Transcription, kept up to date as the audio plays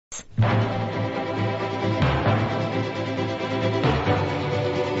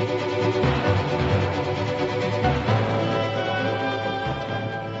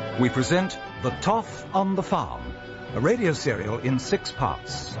we present The Toff on the Farm, a radio serial in 6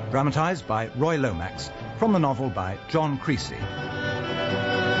 parts, dramatized by Roy Lomax, from the novel by John Creasy.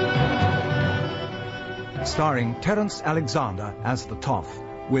 Starring Terence Alexander as the Toff,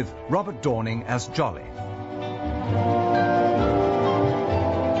 with Robert Dorning as Jolly.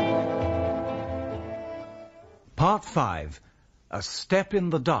 Part 5, A Step in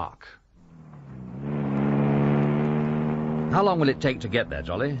the Dark. How long will it take to get there,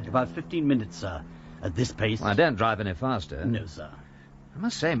 Jolly? About 15 minutes, sir. At this pace... Well, I don't drive any faster. No, sir. I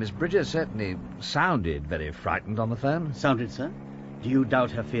must say, Miss Bridger certainly sounded very frightened on the phone. Sounded, sir? Do you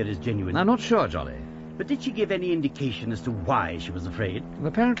doubt her fear is genuine? I'm not sure, Jolly. But did she give any indication as to why she was afraid? Well,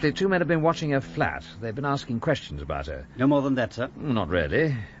 apparently 2 men have been watching her flat. They've been asking questions about her. No more than that, sir? Not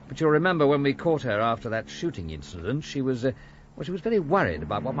really. But you'll remember when we caught her after that shooting incident, she was very worried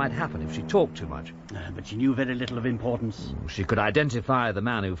about what might happen if she talked too much. But she knew very little of importance. She could identify the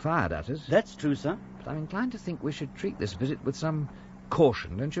man who fired at us. That's true, sir. But I'm inclined to think we should treat this visit with some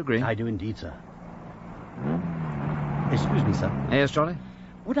caution, don't you agree? I do indeed, sir. Excuse me, sir. Yes, Jolly?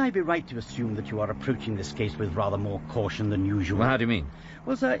 Would I be right to assume that you are approaching this case with rather more caution than usual? Well, how do you mean?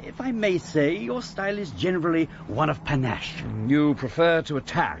 Well, sir, if I may say, your style is generally one of panache. You prefer to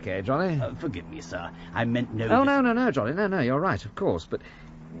attack, eh, Jolly? Forgive me, sir. I meant no... Oh, no, Jolly. No, you're right, of course. But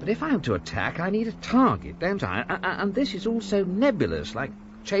if I'm to attack, I need a target, don't I? And this is all so nebulous, like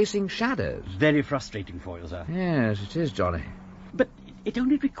chasing shadows. Very frustrating for you, sir. Yes, it is, Jolly. But it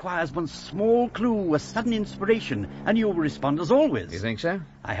only requires one small clue, a sudden inspiration, and you'll respond as always. You think so?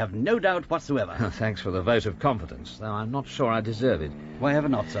 I have no doubt whatsoever. Thanks for the vote of confidence, though I'm not sure I deserve it. Why ever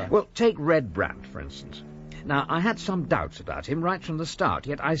not, sir? Well, take Red Brant, for instance. Now, I had some doubts about him right from the start,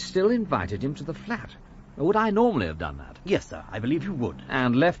 yet I still invited him to the flat. Would I normally have done that? Yes, sir, I believe you would.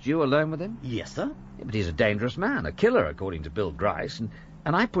 And left you alone with him? Yes, sir. Yeah, but he's a dangerous man, a killer, according to Bill Grice,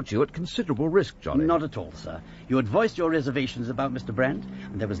 and I put you at considerable risk, Jolly. Not at all, sir. You had voiced your reservations about Mr. Brant,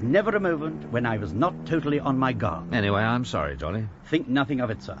 and there was never a moment when I was not totally on my guard. Anyway, I'm sorry, Jolly. Think nothing of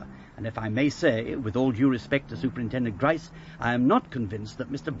it, sir. And if I may say, with all due respect to Superintendent Grice, I am not convinced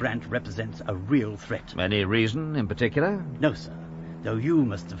that Mr. Brant represents a real threat. Any reason in particular? No, sir. Though you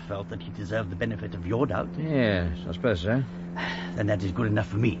must have felt that he deserved the benefit of your doubt. Yes, I suppose so. Then that is good enough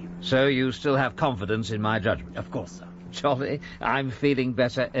for me. So you still have confidence in my judgment? Of course, sir. Jolly, I'm feeling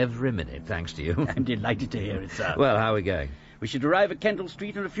better every minute, thanks to you. I'm delighted to hear it, sir. Well, how are we going? We should arrive at Kendall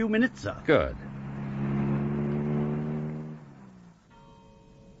Street in a few minutes, sir. Good.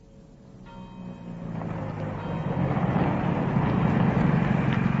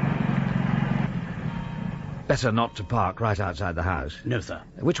 Better not to park right outside the house. No, sir.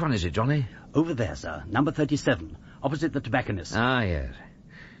 Which one is it, Johnny? Over there, sir. Number 37, opposite the tobacconist. Ah, yes.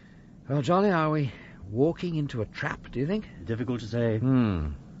 Well, Jolly, are we walking into a trap, do you think? Difficult to say.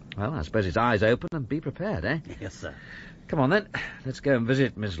 Well, I suppose it's eyes open and be prepared, eh? Yes, sir. Come on, then. Let's go and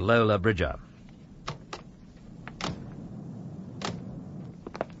visit Miss Lola Bridger.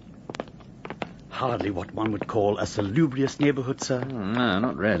 Hardly what one would call a salubrious neighbourhood, sir. No,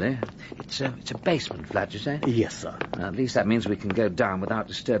 not really. It's a basement flat, you say? Yes, sir. At least that means we can go down without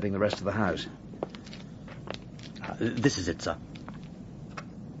disturbing the rest of the house. This is it, sir.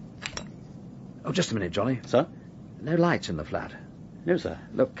 Oh, just a minute, Johnny. Sir? No lights in the flat. No, sir.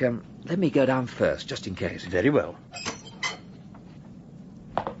 Look, let me go down first, just in case. Very well.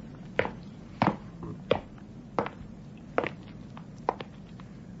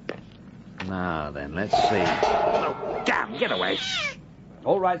 Now then, let's see. Oh, damn, get away. Shh.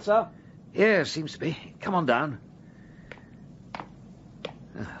 All right, sir. Yeah, seems to be. Come on down.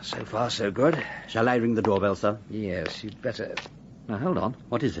 So far, so good. Shall I ring the doorbell, sir? Yes, you'd better. Now, hold on.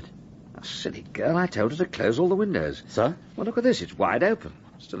 What is it? Oh, silly girl, I told her to close all the windows. Sir? Well, look at this. It's wide open.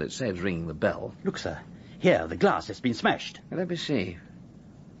 Still, it saves ringing the bell. Look, sir. Here, the glass has been smashed. Well, let me see.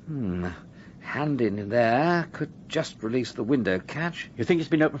 Hand in there could just release the window catch. You think it's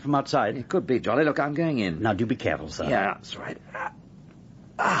been opened from outside? It could be, Jolly. Look, I'm going in. Now, do be careful, sir. Yeah, that's right.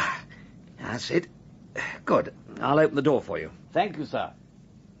 That's it. Good. I'll open the door for you. Thank you, sir.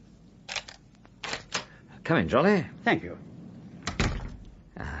 Come in, Jolly. Thank you.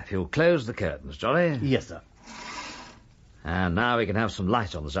 If you'll close the curtains, Jolly. Yes, sir. And now we can have some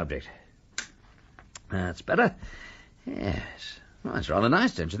light on the subject. That's better. Yes. Well, that's rather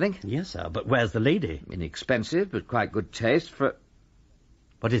nice, don't you think? Yes, sir, but where's the lady? Inexpensive, but quite good taste for...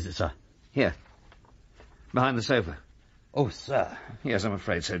 What is it, sir? Here. Behind the sofa. Oh, sir. Yes, I'm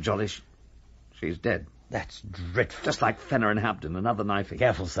afraid so, Jolly. She's dead. That's dreadful. Just like Fenner and Habden, another knifing.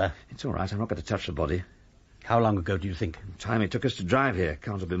 Careful, sir. It's all right, I'm not going to touch the body. How long ago do you think? The time it took us to drive here.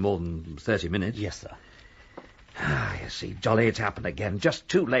 Can't have been more than 30 minutes. Yes, sir. Ah, you see, Jolly, it's happened again. Just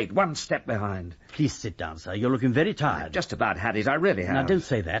too late. One step behind. Please sit down, sir. You're looking very tired. I've just about had it. I really have. Now, don't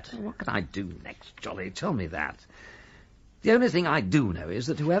say that. What can I do next, Jolly? Tell me that. The only thing I do know is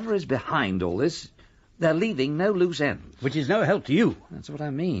that whoever is behind all this, they're leaving no loose ends. Which is no help to you. That's what I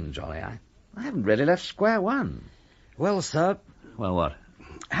mean, Jolly. I haven't really left square one. Well, sir... Well, what?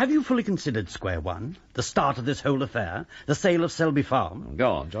 Have you fully considered square one, the start of this whole affair, the sale of Selby Farm?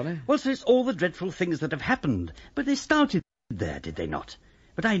 Go on, Jolly. Well, sir, it's all the dreadful things that have happened. But they started there, did they not?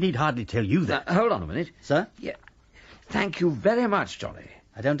 But I need hardly tell you that. Hold on a minute. Sir? Yeah. Thank you very much, Jolly.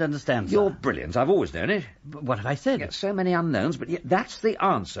 I don't understand, sir. You're brilliant. I've always known it. But what have I said? So many unknowns, but yet that's the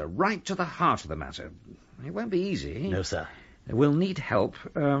answer, right to the heart of the matter. It won't be easy. No, sir. We'll need help.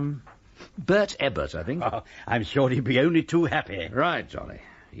 Bert Ebbert, I think. Oh, I'm sure he'd be only too happy. Right, Jolly.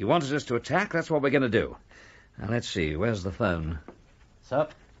 You wanted us to attack, that's what we're going to do. Now, let's see, where's the phone? Sir?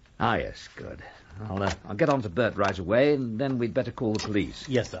 Ah, yes, good. I'll get on to Bert right away, and then we'd better call the police.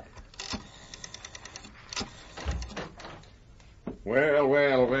 Yes, sir.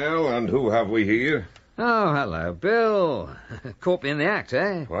 Well, and who have we here? Oh, hello, Bill. Caught me in the act,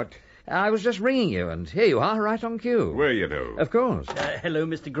 eh? What? I was just ringing you, and here you are, right on cue. Where you know? Of course. Hello,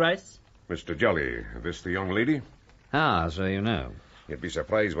 Mr. Grice. Mr. Jolly, this the young lady? Ah, so you know. You'd be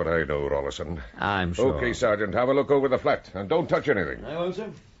surprised what I know, Rollison. I'm sure. Okay, Sergeant, have a look over the flat, and don't touch anything. I won't, sir.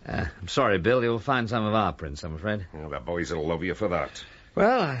 I'm sorry, Bill, you'll find some of our prints, I'm afraid. Well, the boys will love you for that.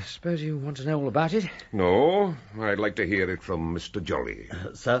 Well, I suppose you want to know all about it? No, I'd like to hear it from Mr. Jolly.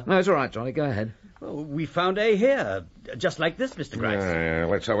 Sir? No, it's all right, Johnny, go ahead. Well, we found A here, just like this, Mr. Grice.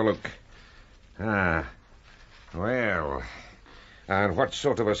 Let's have a look. Well... And what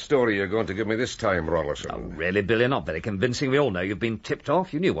sort of a story are you going to give me this time, Rollison? Oh, really, Bill, you're not very convincing. We all know you've been tipped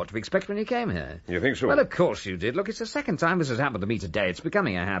off. You knew what to expect when you came here. You think so? Well, of course you did. Look, it's the second time this has happened to me today. It's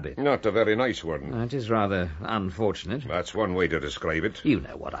becoming a habit. Not a very nice one. It is rather unfortunate. That's one way to describe it. You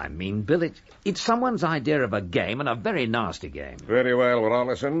know what I mean, Bill. It's someone's idea of a game, and a very nasty game. Very well,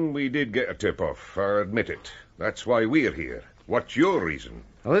 Rollison. We did get a tip-off. I admit it. That's why we're here. What's your reason?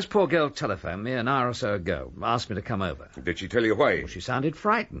 Well, this poor girl telephoned me an hour or so ago, asked me to come over. Did she tell you why? Well, she sounded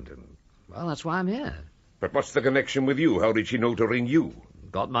frightened, and, well, that's why I'm here. But what's the connection with you? How did she know to ring you?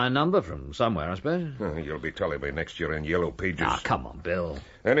 Got my number from somewhere, I suppose. You'll be telling me next year in Yellow Pages. Ah, come on, Bill.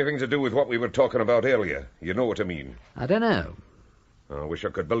 Anything to do with what we were talking about earlier? You know what I mean. I don't know. I wish I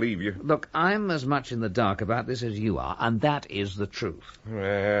could believe you. Look, I'm as much in the dark about this as you are, and that is the truth.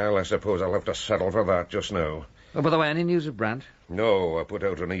 Well, I suppose I'll have to settle for that just now. Oh, by the way, any news of Brandt? No, I put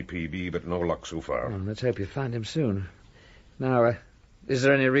out an APB, but no luck so far. Well, let's hope you find him soon. Now, is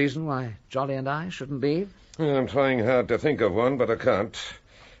there any reason why Jolly and I shouldn't leave? I'm trying hard to think of one, but I can't.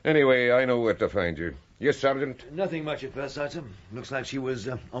 Anyway, I know where to find you. Yes, Sergeant? Nothing much at first item. Looks like she was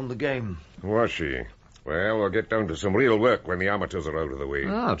on the game. Was she? Well, we'll get down to some real work when the amateurs are out of the way.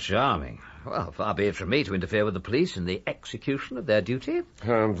 Oh, charming. Well, far be it from me to interfere with the police in the execution of their duty.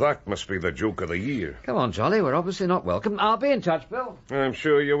 And that must be the joke of the year. Come on, Jolly, we're obviously not welcome. I'll be in touch, Bill. I'm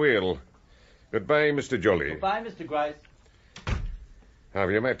sure you will. Goodbye, Mr. Jolly. Goodbye, Mr. Grice.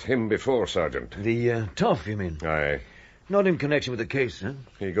 Have you met him before, Sergeant? The Toff, you mean? Aye. Not in connection with the case, huh?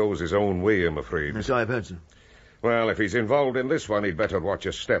 He goes his own way, I'm afraid. So I've heard, sir. Well, if he's involved in this one, he'd better watch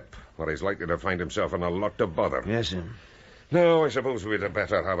his step, or he's likely to find himself in a lot of bother. Yes, sir. No, I suppose we'd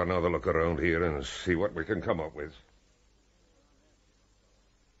better have another look around here and see what we can come up with.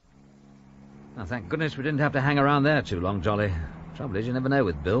 Oh, thank goodness we didn't have to hang around there too long, Jolly. Trouble is, you never know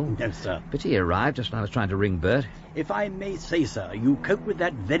with Bill. No, sir. Pity he arrived just when I was trying to ring Bert. If I may say, sir, you cope with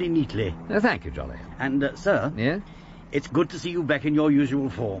that very neatly. Thank you, Jolly. And, sir... Yeah? It's good to see you back in your usual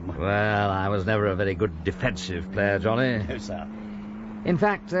form. Well, I was never a very good defensive player, Jolly. No, sir. In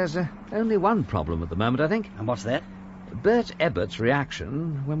fact, there's only one problem at the moment, I think. And what's that? Bert Ebbert's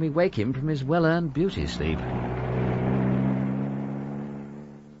reaction when we wake him from his well-earned beauty sleep.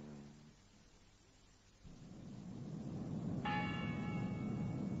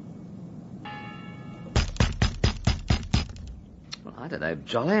 Well, I don't know,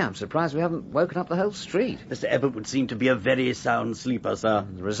 Jolly. I'm surprised we haven't woken up the whole street. Mr. Ebbert would seem to be a very sound sleeper, sir.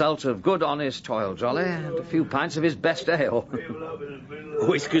 The result of good, honest toil, Jolly, and a few pints of his best ale.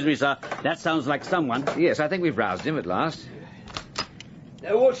 Oh, excuse me, sir. That sounds like someone. Yes, I think we've roused him at last.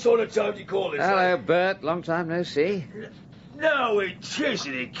 Now, what sort of time do you call this? Hello, Bert. Long time no see. No, it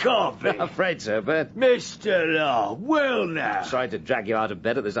isn't. It can't be. Afraid so, Bert. Mr. R, well now. Sorry to drag you out of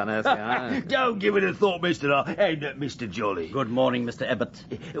bed at this unearthly hour. Don't give it a thought, Mr. R. Ain't it, Mr. Jolly? Good morning, Mr.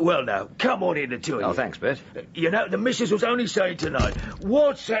 Ebbett. Well now, come on in, the two of you. Oh, thanks, Bert. You know, the missus was only saying tonight,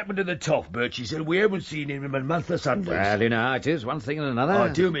 what's happened to the Toff, Bert? She said we haven't seen him in a month of Sundays. Well, you know how it is, one thing and another. I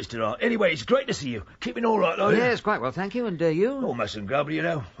do, Mr. R. Anyway, it's great to see you. Keeping all right, are you? Yes, quite well, thank you. And you? Oh, mustn't grumble, you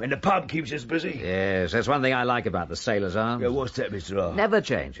know. And the pub keeps us busy. Yes, that's one thing I like about the Sailor's Arms. Yeah, what's that, Mr. R? Never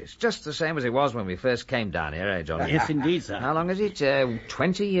changes. Just the same as it was when we first came down here, eh, Johnny? Yes, indeed, sir. How long is it?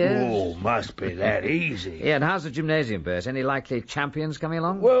 20 years? Oh, must be that easy. Yeah, and how's the gymnasium, Bert? Any likely champions coming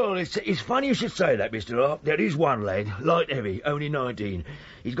along? Well, it's funny you should say that, Mr. R. There is one lad, light heavy, only 19.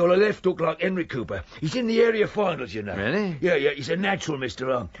 He's got a left hook like Henry Cooper. He's in the area finals, you know. Really? Yeah, he's a natural,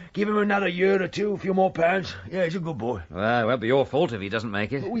 Mr. R. Give him another year or two, a few more pounds. Yeah, he's a good boy. Well, it won't be your fault if he doesn't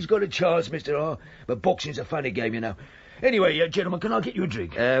make it. Oh, he's got a chance, Mr. R. But boxing's a funny game, you know. Anyway, gentlemen, can I get you a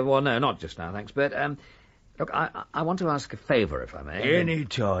drink? Well, no, not just now, thanks, Bert. Look, I want to ask a favour, if I may. Any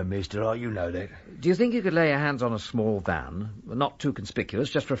time, Mr. R, you know that. Do you think you could lay your hands on a small van? Not too conspicuous,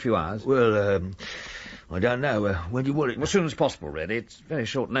 just for a few hours? Well, I don't know. When do you want it? As soon as possible, really. It's very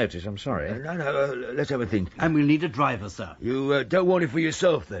short notice, I'm sorry. No, let's have a think. And we'll need a driver, sir. You don't want it for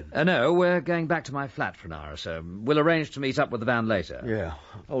yourself, then? No, we're going back to my flat for an hour or so. We'll arrange to meet up with the van later. Yeah.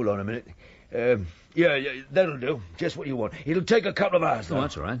 Hold on a minute. Yeah, that'll do. Just what you want. It'll take a couple of hours, though. Oh,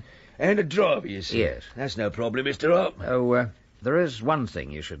 that's all right. And a driver, you see. Yes. That's no problem, Mr. R. Oh, there is one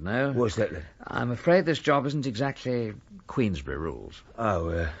thing you should know. What's that, then? I'm afraid this job isn't exactly Queensberry rules.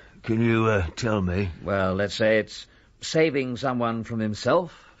 Oh, can you tell me? Well, let's say it's saving someone from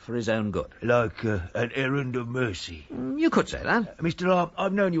himself for his own good. Like an errand of mercy. You could say that. Mr. R,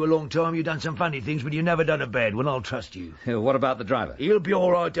 I've known you a long time. You've done some funny things, but you've never done a bad one. I'll trust you. What about the driver? He'll be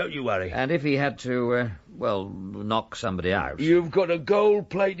all right, don't you worry. And if he had to, knock somebody out? You've got a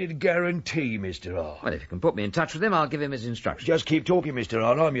gold-plated guarantee, Mr. R. Well, if you can put me in touch with him, I'll give him his instructions. Just keep talking, Mr.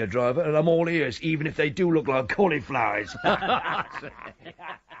 R. I'm your driver, and I'm all ears, even if they do look like cauliflowers.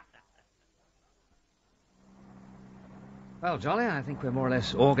 Well, Jolly, I think we're more or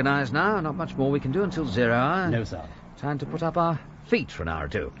less organised now. Not much more we can do until 0 hour. No, sir. Time to put up our feet for an hour or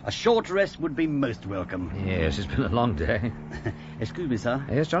two. A short rest would be most welcome. Yes, it's been a long day. Excuse me, sir.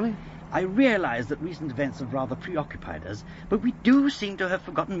 Yes, Jolly? I realise that recent events have rather preoccupied us, but we do seem to have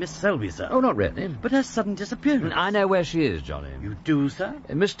forgotten Miss Selby, sir. Oh, not really. But her sudden disappearance. I know where she is, Jolly. You do, sir?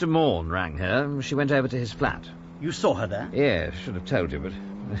 Mr. Morn rang her. She went over to his flat. You saw her there? Yes, should have told you, but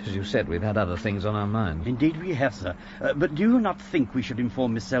as you said, we've had other things on our minds. Indeed we have, sir. But do you not think we should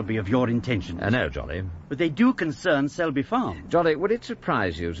inform Miss Selby of your intentions? No, Jolly. But they do concern Selby Farm. Jolly, would it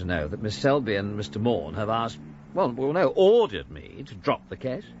surprise you to know that Miss Selby and Mr. Morn have asked... ordered me to drop the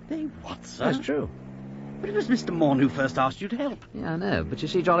case? They what, sir? That's true. But it was Mr. Morn who first asked you to help. Yeah, I know. But you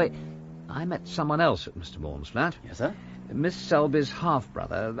see, Jolly, I met someone else at Mr. Morn's flat. Yes, sir? Miss Selby's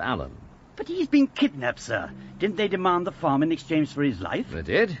half-brother, Alan. But he's been kidnapped, sir. Didn't they demand the farm in exchange for his life? They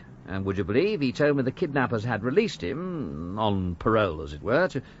did. And would you believe he told me the kidnappers had released him, on parole, as it were,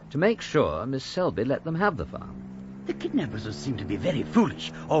 to make sure Miss Selby let them have the farm. The kidnappers seem to be very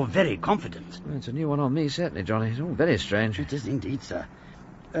foolish, or very confident. Well, it's a new one on me, certainly, Johnny. It's all very strange. It is indeed, sir.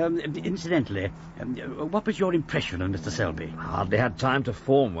 Incidentally, what was your impression of Mr. Selby? Hardly had time to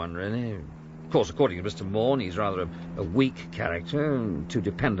form one, really. Of course, according to Mr. Morn, he's rather a weak character, too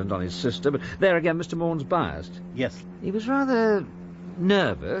dependent on his sister, but there again, Mr. Morn's biased. Yes. He was rather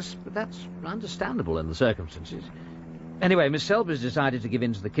nervous, but that's understandable in the circumstances. Anyway, Miss Selby's decided to give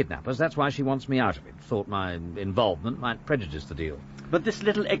in to the kidnappers. That's why she wants me out of it. Thought my involvement might prejudice the deal. But this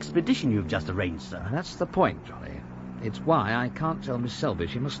little expedition you've just arranged, sir... That's the point, Johnny. It's why I can't tell Miss Selby.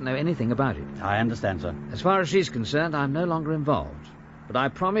 She mustn't know anything about it. I understand, sir. As far as she's concerned, I'm no longer involved. But I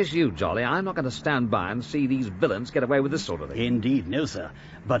promise you, Jolly, I'm not going to stand by and see these villains get away with this sort of thing. Indeed, no, sir.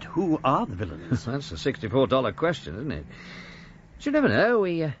 But who are the villains? That's a $64 question, isn't it? But you never know.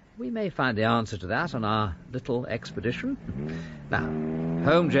 We may find the answer to that on our little expedition. Now,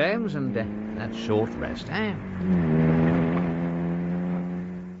 home, James, and that short rest, eh?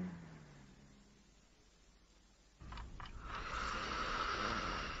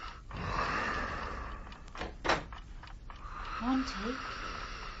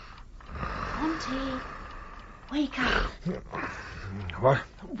 Monty, wake up. What?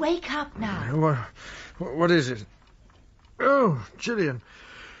 Wake up now. What is it? Oh, Gillian.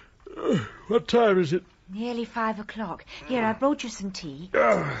 What time is it? Nearly 5 o'clock. Here, I brought you some tea.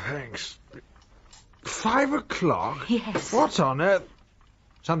 Oh, thanks. 5 o'clock? Yes. What on earth?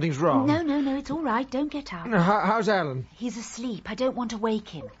 Something's wrong. No, it's all right. Don't get up. How's Alan? He's asleep. I don't want to wake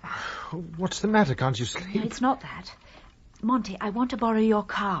him. What's the matter? Can't you sleep? No, it's not that. Monty, I want to borrow your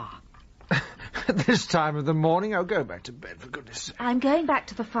car. At this time of the morning? I'll go back to bed, for goodness sake. I'm going back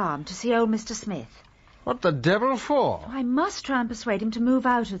to the farm to see old Mr. Smith. What the devil for? I must try and persuade him to move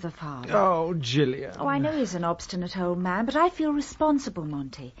out of the farm. Oh, Gillian. Oh, I know he's an obstinate old man, but I feel responsible,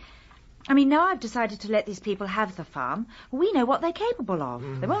 Monty. I mean, now I've decided to let these people have the farm, we know what they're capable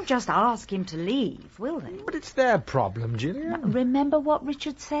of. They won't just ask him to leave, will they? But it's their problem, Gillian. Remember what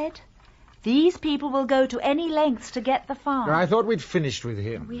Richard said? These people will go to any lengths to get the farm. I thought we'd finished with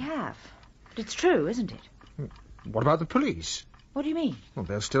him. We have. But it's true, isn't it? What about the police? What do you mean? Well,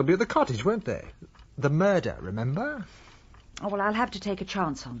 they'll still be at the cottage, won't they? The murder, remember? Oh, well, I'll have to take a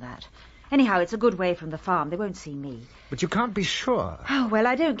chance on that. Anyhow, it's a good way from the farm. They won't see me. But you can't be sure. Oh, well,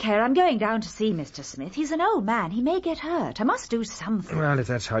 I don't care. I'm going down to see Mr. Smith. He's an old man. He may get hurt. I must do something. Well, if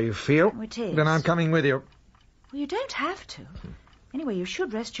that's how you feel, Oh, it is. then I'm coming with you. Well, you don't have to. Anyway, you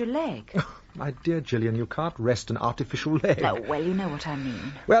should rest your leg. My dear Gillian, you can't rest an artificial leg. Oh, well, you know what I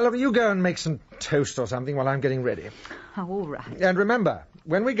mean. Well, you go and make some toast or something while I'm getting ready. Oh, all right. And remember,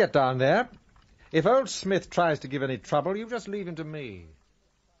 when we get down there, if old Smith tries to give any trouble, you just leave him to me.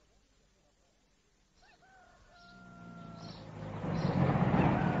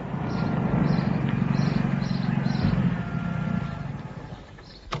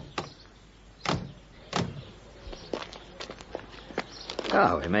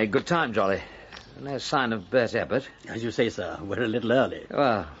 Oh, we made good time, Jolly. No sign of Bert Ebbett. As you say, sir, we're a little early.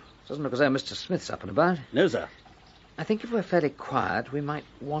 Well, doesn't look as though Mr. Smith's up and about. No, sir. I think if we're fairly quiet, we might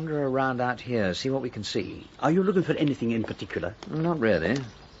wander around out here, see what we can see. Are you looking for anything in particular? Not really.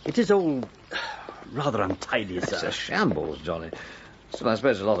 It is all rather untidy, It's sir. a shambles, Jolly. Still, I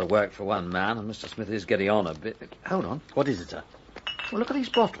suppose a lot of work for one man, and Mr. Smith is getting on a bit. Hold on. What is it, sir? Well, look at these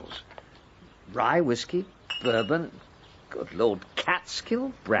bottles. Rye whiskey, bourbon, good Lord,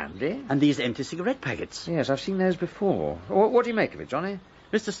 Catskill brandy. And these empty cigarette packets. Yes, I've seen those before. What do you make of it, Johnny?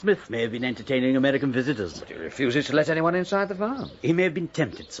 Mr. Smith may have been entertaining American visitors. But he refuses to let anyone inside the farm. He may have been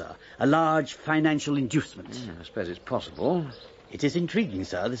tempted, sir. A large financial inducement. Yeah, I suppose it's possible. It is intriguing,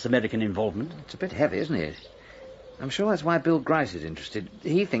 sir, this American involvement. It's a bit heavy, isn't it? I'm sure that's why Bill Grice is interested.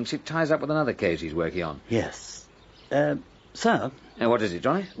 He thinks it ties up with another case he's working on. Yes. Sir? What is it,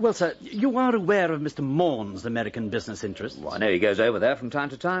 Johnny? Well, sir, you are aware of Mr. Morn's American business interests. Well, I know he goes over there from time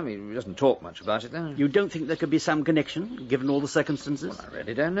to time. He doesn't talk much about it, though. You don't think there could be some connection, given all the circumstances? Well, I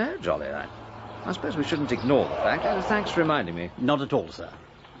really don't know, Jolly. I suppose we shouldn't ignore the fact. Thanks for reminding me. Not at all, sir.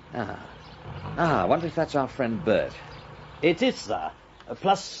 I wonder if that's our friend Bert. It is, sir.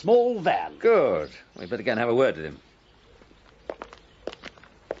 Plus small van. Good. We'd better go and have a word with him.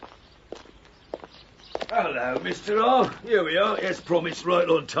 Hello, Mr. R. Here we are. As promised, right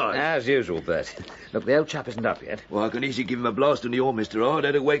on time. As usual, Bert. Look, the old chap isn't up yet. Well, I can easily give him a blast on the horn, Mr. R.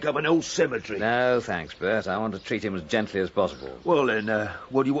 That'll wake up an old cemetery. No, thanks, Bert. I want to treat him as gently as possible. Well, then,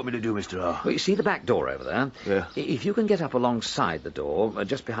 what do you want me to do, Mr. R? Well, you see the back door over there? Yeah. If you can get up alongside the door,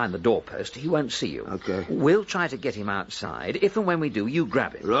 just behind the doorpost, he won't see you. Okay. We'll try to get him outside. If and when we do, you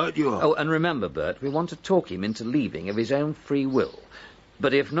grab him. Right, you are. Oh, and remember, Bert, we want to talk him into leaving of his own free will.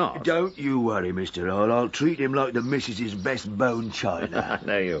 But if not... Don't you worry, Mr. R. I'll treat him like the missus's best bone china. I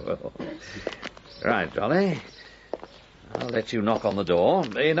know you will. Right, Jolly. I'll let you knock on the door.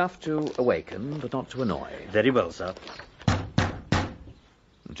 Enough to awaken, but not to annoy. Very well, sir.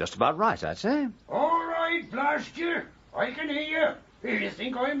 Just about right, I'd say. All right, blast you. I can hear you. You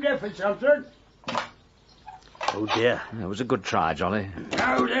think I'm deaf or something? Oh, dear. It was a good try, Jolly.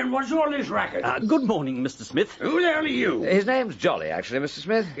 Now then, what's all this racket? Good morning, Mr. Smith. Who the hell are you? His name's Jolly, actually, Mr.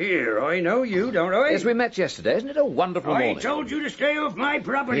 Smith. Here, I know you, don't I? Yes, we met yesterday. Isn't it a wonderful morning? I told you to stay off my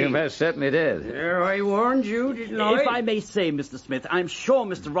property. You most certainly did. There, I warned you, didn't I? If I may say, Mr. Smith, I'm sure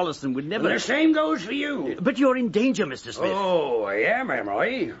Mr. Rolleston would never... The same goes for you. But you're in danger, Mr. Smith. Oh, I am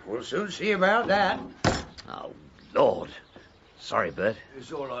I? We'll soon see about that. Oh, Lord. Sorry, Bert.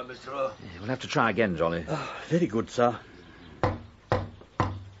 It's all right, Mr. R. Yeah, we'll have to try again, Jolly. Very good, sir.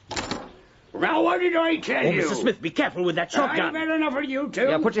 Now, what did I tell you? Mr. Smith, be careful with that shotgun. I've had enough of you two.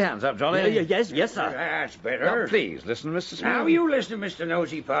 Yeah, put your hands up, Jolly. Yes, sir. That's better. Now, please, listen, Mr. Smith. Now you listen, Mr.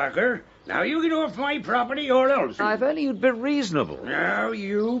 Nosy Parker. Now you get off my property or else. Now, if only you'd be reasonable. Now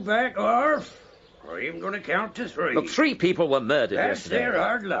you back off. I'm going to count to 3. Look, 3 people were murdered That's yesterday. their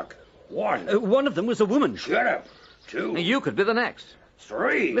hard luck. 1. One of them was a woman. Shut up. 2. You could be the next.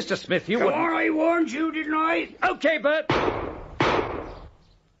 3. Mr. Smith, you Come wouldn't... on, I warned you, didn't I? Okay, Bert.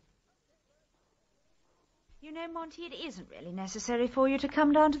 You know, Monty, it isn't really necessary for you to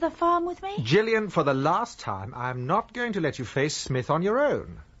come down to the farm with me. Gillian, for the last time, I'm not going to let you face Smith on your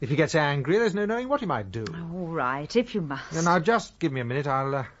own. If he gets angry, there's no knowing what he might do. All right, if you must. Now, just give me a minute.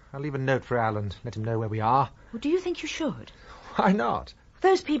 I'll leave a note for Alan. Let him know where we are. Well, do you think you should? Why not?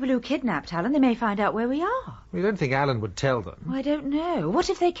 Those people who kidnapped Alan, they may find out where we are. We don't think Alan would tell them. I don't know.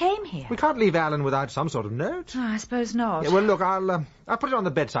 What if they came here? We can't leave Alan without some sort of note. Oh, I suppose not. Yeah, well, look, I'll put it on the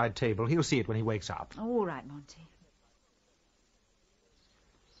bedside table. He'll see it when he wakes up. Oh, all right, Monty.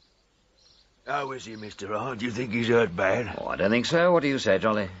 How is he, Mr. R? Do you think he's hurt bad? Oh, I don't think so. What do you say,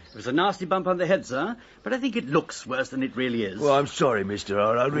 Jolly? It was a nasty bump on the head, sir, but I think it looks worse than it really is. Well, I'm sorry, Mr.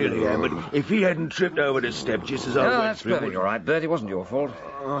 R, I really am, but if he hadn't tripped over the step just as I went That's through... perfectly all right, Bert. It wasn't your fault.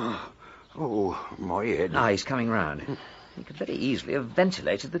 Oh, my head. Ah, he's coming round. He could very easily have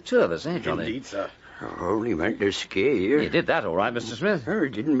ventilated the two of us, eh, Jolly? Indeed, sir. I only meant to scare you. You did that all right, Mr. Smith. I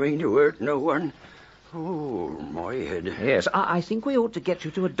didn't mean to hurt no one. Oh, my head. Yes, I think we ought to get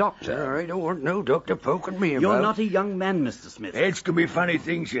you to a doctor. I don't want no doctor poking me about. You're not a young man, Mr. Smith. Heads can be funny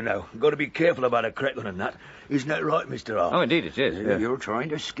things, you know. Got to be careful about a crack on a nut. Isn't that right, Mr. R? Oh, indeed it is. Yeah. You're trying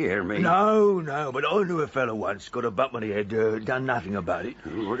to scare me. No, but I knew a fellow once, got a bump on the head, done nothing about it.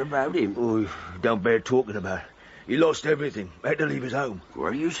 What about him? Oh, don't bear talking about. He lost everything, had to leave his home.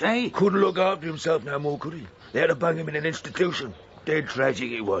 What do you say? Couldn't look after himself no more, could he? They had to bung him in an institution. Dead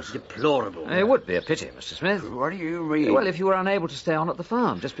tragic it was. Deplorable. It would be a pity, Mr. Smith. What do you mean? Well, if you were unable to stay on at the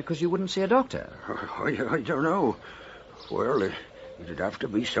farm just because you wouldn't see a doctor. I don't know. Well, it'd have to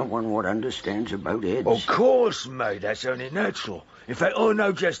be someone what understands about heads. Of course, mate, that's only natural. In fact, I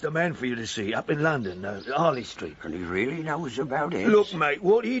know just the man for you to see, up in London, Harley Street. And he really knows about heads. Look, mate,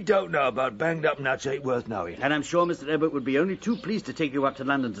 what he don't know about banged-up nuts ain't worth knowing. And I'm sure Mr. Ebbett would be only too pleased to take you up to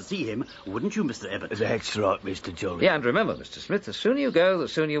London to see him, wouldn't you, Mr. Ebbett? That's right, Mr. Jolly. Yeah, and remember, Mr. Smith, the sooner you go, the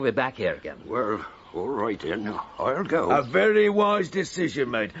sooner you'll be back here again. Well, all right then. I'll go. A very wise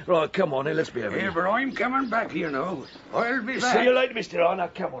decision, mate. Right, come on, let's be having Yeah, but I'm coming back, you know. I'll be back. See you later, Mr. R. Now,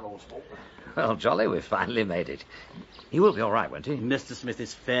 come on, old sport. Well, Jolly, we've finally made it. He will be all right, won't he? Mr. Smith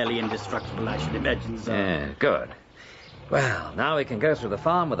is fairly indestructible, I should imagine, sir. Yeah, good. Well, now we can go through the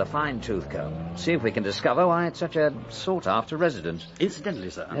farm with a fine-tooth comb. See if we can discover why it's such a sought-after residence. Incidentally,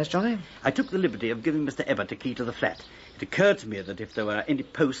 sir. Yes, Johnny? I took the liberty of giving Mr. Ebbett a key to the flat. It occurred to me that if there were any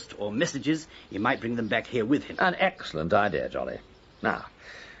post or messages, he might bring them back here with him. An excellent idea, Jolly. Now,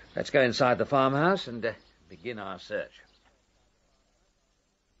 let's go inside the farmhouse and begin our search.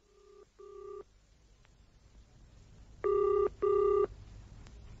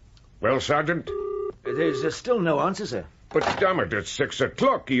 Well, Sergeant? There's still no answer, sir. But damn it, it's 6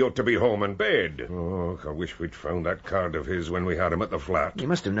 o'clock. He ought to be home in bed. Oh, I wish we'd found that card of his when we had him at the flat. He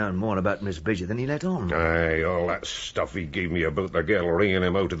must have known more about Miss Bridget than he let on. Aye, all that stuff he gave me about the girl ringing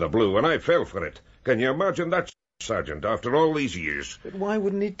him out of the blue, and I fell for it. Can you imagine that, Sergeant, after all these years? But why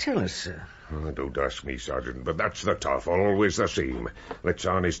wouldn't he tell us, sir? Oh, don't ask me, Sergeant, but that's the Toff, always the same. Lets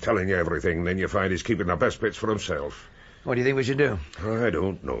on he's telling you everything, then you find he's keeping the best bits for himself. What do you think we should do? I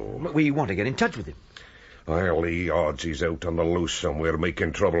don't know. We want to get in touch with him. Well, the odds he's out on the loose somewhere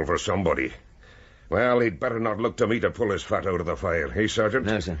making trouble for somebody. Well, he'd better not look to me to pull his fat out of the fire, eh, Sergeant?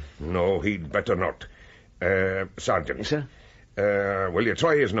 No, sir. No, he'd better not. Sergeant. Yes, sir? Will you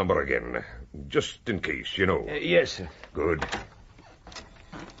try his number again? Just in case, you know. Yes, sir. Good.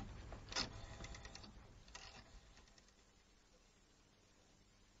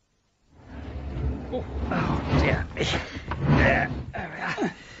 Oh, dear me.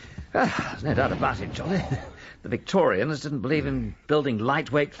 There's no doubt about it, Jolly. The Victorians didn't believe in building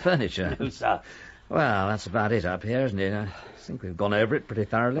lightweight furniture. No, sir. Well, that's about it up here, isn't it? I think we've gone over it pretty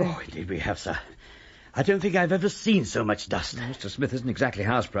thoroughly. Oh, indeed we have, sir. I don't think I've ever seen so much dust. Mr. Smith isn't exactly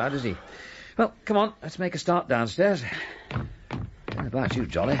house-proud, is he? Well, come on, let's make a start downstairs. How about you,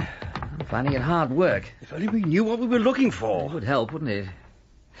 Jolly? I'm finding it hard work. If only we knew what we were looking for. It would help, wouldn't it?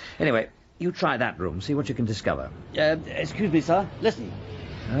 Anyway, you try that room, see what you can discover. Excuse me, sir. Listen.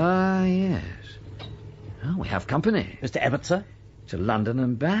 Ah, yes. Oh, we have company. Mr. Ebbett, sir? To London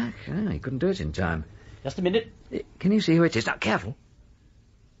and back? Oh, he couldn't do it in time. Just a minute. Can you see who it is? Now, careful.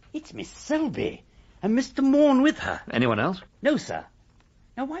 It's Miss Selby. And Mr. Morn with her. Anyone else? No, sir.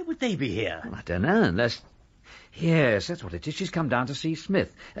 Now, why would they be here? Well, I don't know, unless... Yes, that's what it is. She's come down to see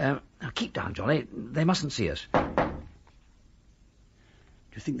Smith. Now, keep down, Johnny. They mustn't see us.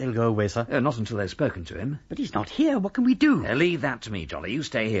 Do you think they'll go away, sir? Not until they've spoken to him. But he's not here. What can we do? Leave that to me, Jolly. You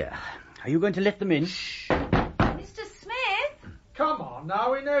stay here. Are you going to let them in? Mr. Smith? Come on,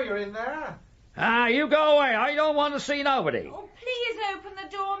 now we know you're in there. You go away. I don't want to see nobody. Oh, please open the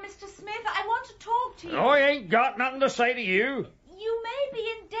door, Mr. Smith. I want to talk to you. I ain't got nothing to say to you. You may be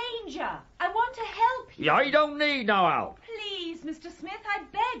in danger. I want to help you. I don't need no help. Please, Mr. Smith, I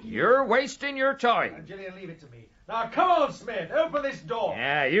beg You're wasting your time. Gillian, leave it to me. Now, come on, Smith. Open this door.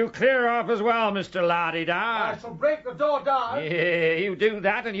 Yeah, you clear off as well, Mr. La-di-da. I shall break the door down. Yeah, you do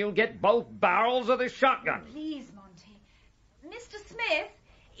that and you'll get both barrels of the shotgun. Please, Monty. Mr. Smith,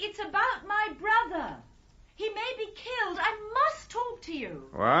 it's about my brother. He may be killed. I must talk to you.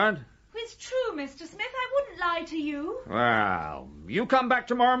 What? It's true, Mr. Smith. I wouldn't lie to you. Well, you come back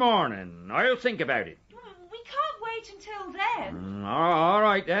tomorrow morning. I'll think about it. We can't wait until then. All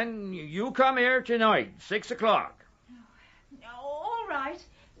right, then. You come here tonight, 6 o'clock. All right.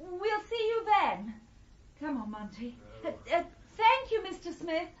 We'll see you then. Come on, Monty. Thank you, Mr.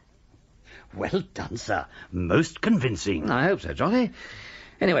 Smith. Well done, sir. Most convincing. I hope so, Johnny.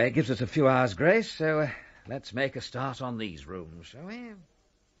 Anyway, it gives us a few hours' grace, so let's make a start on these rooms, shall we?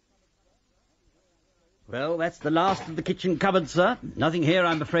 Well, that's the last of the kitchen cupboard, sir. Nothing here,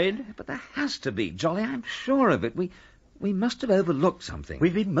 I'm afraid. But there has to be, Jolly. I'm sure of it. We must have overlooked something.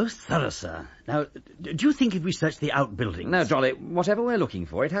 We've been most thorough, sir. Now, do you think if we search the outbuildings... No, Jolly, whatever we're looking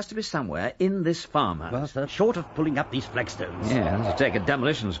for, it has to be somewhere in this farmhouse. Well, sir, short of pulling up these flagstones. Yeah, that'll take a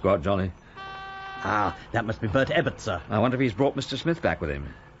demolition squad, Jolly. Ah, that must be Bert Ebbett, sir. I wonder if he's brought Mr. Smith back with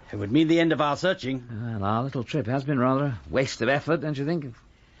him. It would mean the end of our searching. Well, our little trip has been rather a waste of effort, don't you think?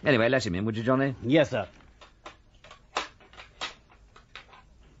 Anyway, let him in, would you, Johnny? Yes, sir.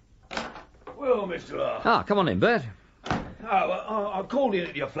 Well, Mr. R. Ah, come on in, Bert. I called in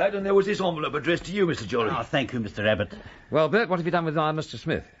at your flat and there was this envelope addressed to you, Mr. Jolly. Oh, thank you, Mr. Abbott. Well, Bert, what have you done with Mr.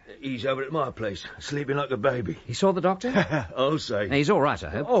 Smith? He's over at my place, sleeping like a baby. He saw the doctor? I'll say. He's all right, I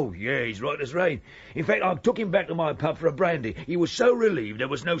hope. Oh, yeah, he's right as rain. In fact, I took him back to my pub for a brandy. He was so relieved there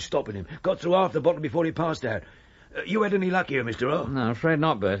was no stopping him. Got through half the bottle before he passed out. You had any luck here, Mr. R? No, I'm afraid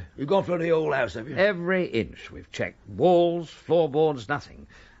not, Bert. You've gone through the whole house, have you? Every inch. We've checked walls, floorboards, nothing.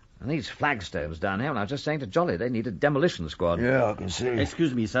 And these flagstones down here, and I was just saying to Jolly, they need a demolition squad. Yeah, I can see.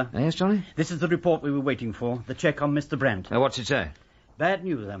 Excuse me, sir. Yes, Johnny? This is the report we were waiting for, the check on Mr. Brandt. What's it say? Bad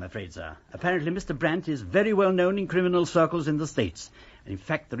news, I'm afraid, sir. Apparently Mr. Brandt is very well known in criminal circles in the States. And in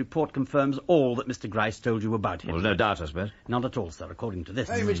fact, the report confirms all that Mr. Grice told you about him. Well, no doubt, I suppose. Not at all, sir, according to this.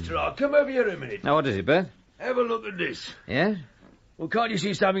 Hey, Mr. R, come over here a minute. Now, what is it, Bert? Have a look at this. Yes? Well, can't you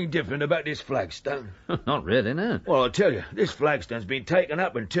see something different about this flagstone? Not really, no. Well, I'll tell you, this flagstone's been taken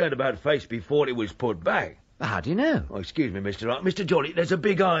up and turned about face before it was put back. How do you know? Oh, excuse me, Mr. R. Mr. Jolly, there's a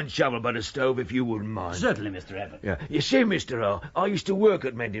big iron shovel by the stove, if you wouldn't mind. Certainly, Mr. Abbott. Yeah. You see, Mr. R, I used to work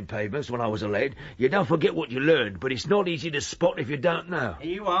at mending pavements when I was a lad. You don't forget what you learned, but it's not easy to spot if you don't know.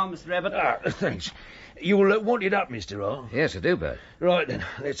 Here you are, Mr. Abbott. Ah, thanks. You'll want it up, Mr. R. Yes, I do, Bert. Right, then,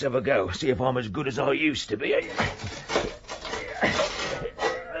 let's have a go. See if I'm as good as I used to be.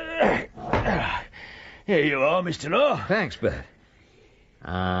 Here you are, Mr. R. Thanks, Bert.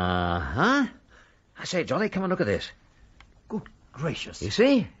 Uh-huh. I say, Jolly, come and look at this. Good gracious. You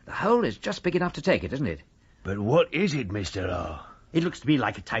see? The hole is just big enough to take it, isn't it? But what is it, Mr. R? It looks to me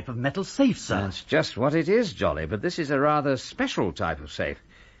like a type of metal safe, sir. That's just what it is, Jolly, but this is a rather special type of safe.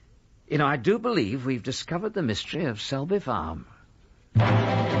 You know, I do believe we've discovered the mystery of Selby Farm.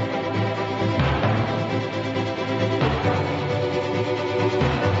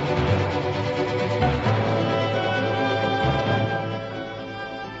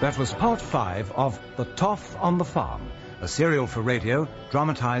 That was part 5 of The Toff on the Farm, a serial for radio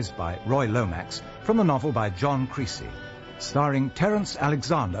dramatised by Roy Lomax from the novel by John Creasy, starring Terence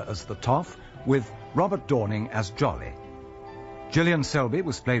Alexander as the Toff with Robert Dorning as Jolly. Gillian Selby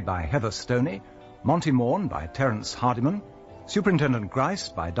was played by Heather Stoney, Monty Morn by Terence Hardiman, Superintendent Grice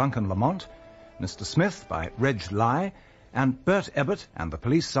by Duncan Lamont, Mr. Smith by Reg Lye, and Bert Ebbett and the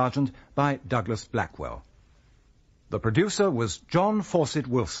police sergeant by Douglas Blackwell. The producer was John Fawcett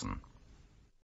Wilson.